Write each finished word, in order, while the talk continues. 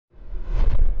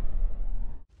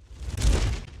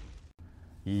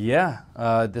Yeah,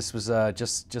 this was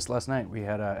just last night. We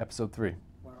had episode 3.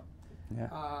 Wow. Yeah.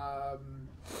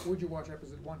 Where'd you watch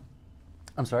episode 1?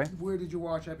 I'm sorry? Where did you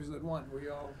watch episode 1? Were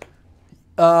you all...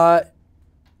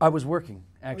 I was working,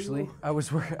 actually. Oh,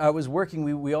 I was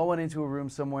working. We all went into a room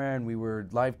somewhere, and we were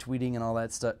live tweeting and all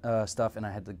that stuff, and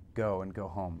I had to go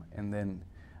home. And then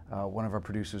one of our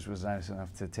producers was nice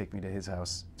enough to take me to his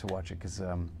house to watch it, because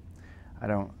I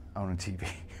don't own a TV.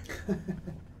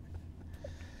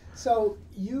 So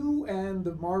you and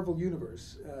the Marvel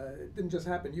Universe, it didn't just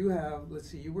happen. You have, let's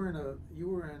see, you were in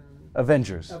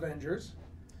Avengers. Avengers.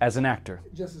 As an actor.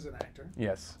 Just as an actor.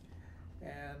 Yes.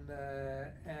 And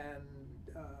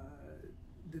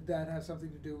did that have something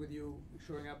to do with you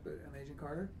showing up on Agent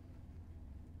Carter?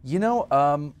 You know,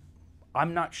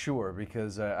 I'm not sure,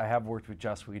 because I have worked with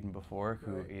Joss Whedon before,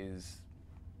 who is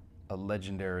a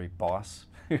legendary boss,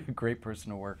 a great person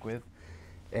to work with,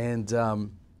 and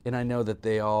I know that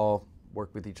they all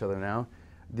work with each other now.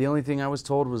 The only thing I was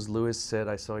told was Lewis said,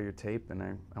 "I saw your tape,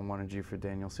 and I wanted you for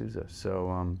Daniel Souza."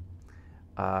 So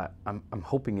I'm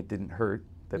hoping it didn't hurt.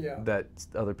 That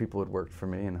other people had worked for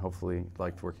me and hopefully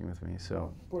liked working with me. So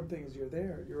well, important thing is you're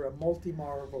there. You're a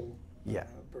multi-Marvel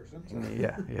person. So.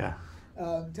 Yeah.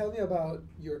 Tell me about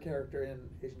your character in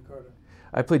Agent Carter.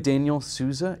 I play Daniel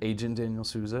Souza, Agent Daniel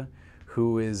Souza,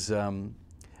 who is a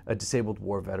disabled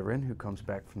war veteran who comes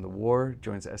back from the war,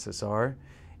 joins SSR,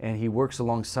 and he works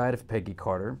alongside of Peggy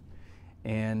Carter,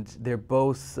 and they're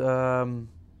both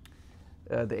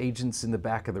the agents in the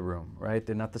back of the room, right?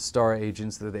 They're not the star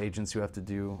agents. They're the agents who have to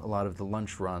do a lot of the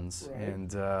lunch runs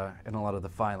and a lot of the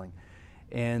filing.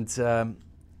 And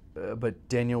but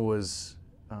Daniel was,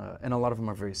 and a lot of them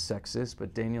are very sexist,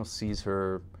 but Daniel sees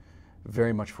her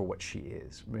very much for what she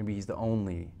is. Maybe he's the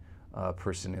only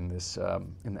person in this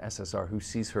in the SSR who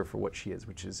sees her for what she is,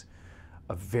 which is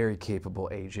a very capable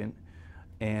agent.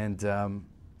 And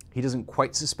he doesn't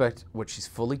quite suspect what she's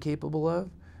fully capable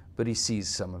of, but he sees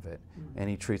some of it, and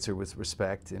he treats her with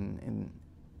respect, and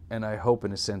I hope,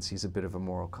 in a sense, he's a bit of a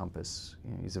moral compass.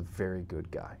 You know, he's a very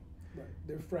good guy. Right.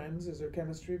 They're friends. Is there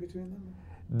chemistry between them?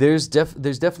 There's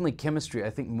definitely chemistry. I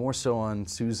think more so on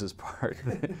Souza's part.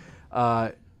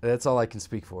 That's all I can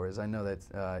speak for. Is I know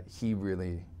that he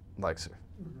really likes her,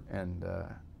 and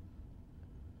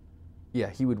yeah,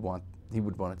 he would want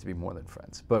it to be more than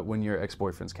friends. But when your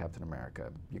ex-boyfriend's Captain America,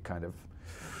 you kind of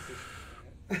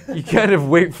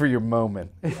wait for your moment.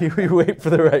 You wait for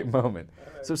the right moment.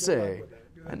 Right, so say,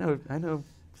 I know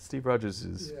Steve Rogers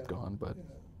is gone, but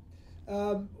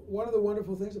one of the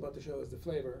wonderful things about the show is the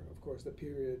flavor, of course, the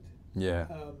period. Yeah.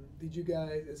 Did you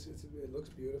guys? It looks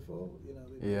beautiful. You know,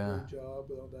 they did a great job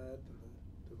with all that, and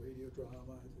the radio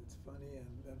drama. It's funny,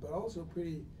 but also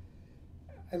pretty.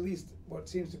 At least what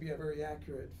seems to be a very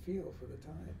accurate feel for the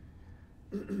time.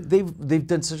 They've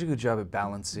done such a good job at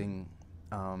balancing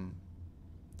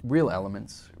real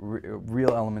elements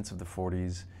of the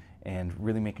 40s, and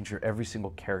really making sure every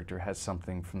single character has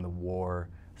something from the war,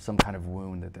 some kind of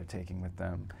wound that they're taking with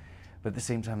them. But at the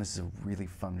same time, this is a really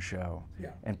fun show,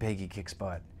 and Peggy kicks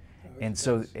butt, and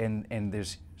so and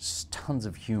there's tons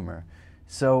of humor.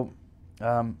 So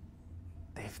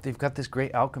they've got this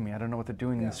great alchemy. I don't know what they're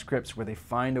doing in the scripts, where they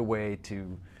find a way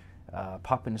to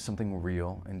pop into something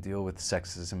real and deal with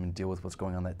sexism and deal with what's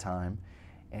going on that time,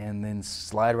 and then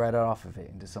slide right off of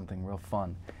it into something real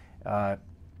fun. I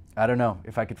don't know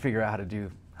if I could figure out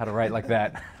how to write like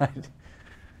that.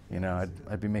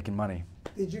 I'd be making money.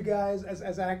 Did you guys,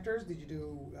 as actors, did you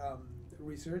do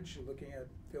research, looking at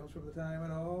films from the time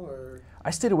at all, or? I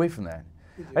stayed away from that.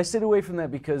 I stayed away from that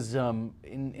because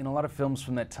in a lot of films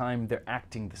from that time, they're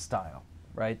acting the style,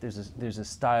 right? There's a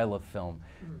style of film.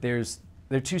 There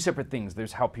are two separate things.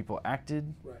 There's how people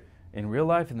acted in real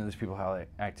life, and then there's people how they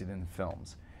acted in the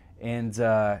films. And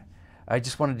I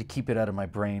just wanted to keep it out of my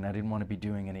brain. I didn't want to be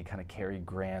doing any kind of Cary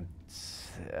Grant,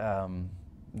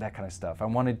 that kind of stuff. I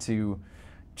wanted to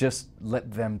just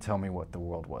let them tell me what the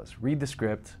world was. Read the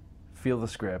script, feel the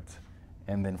script,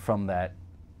 and then from that,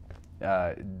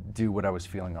 do what I was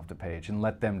feeling off the page, and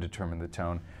let them determine the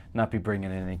tone, not be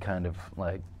bringing in any kind of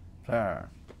like,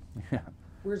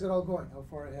 Where's it all going? How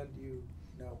far ahead do you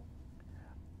know?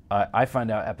 I find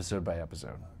out episode by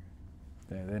episode.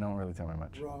 They don't really tell me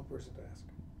much. Wrong person to ask.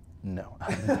 No,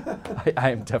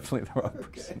 I am definitely the wrong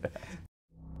person to ask.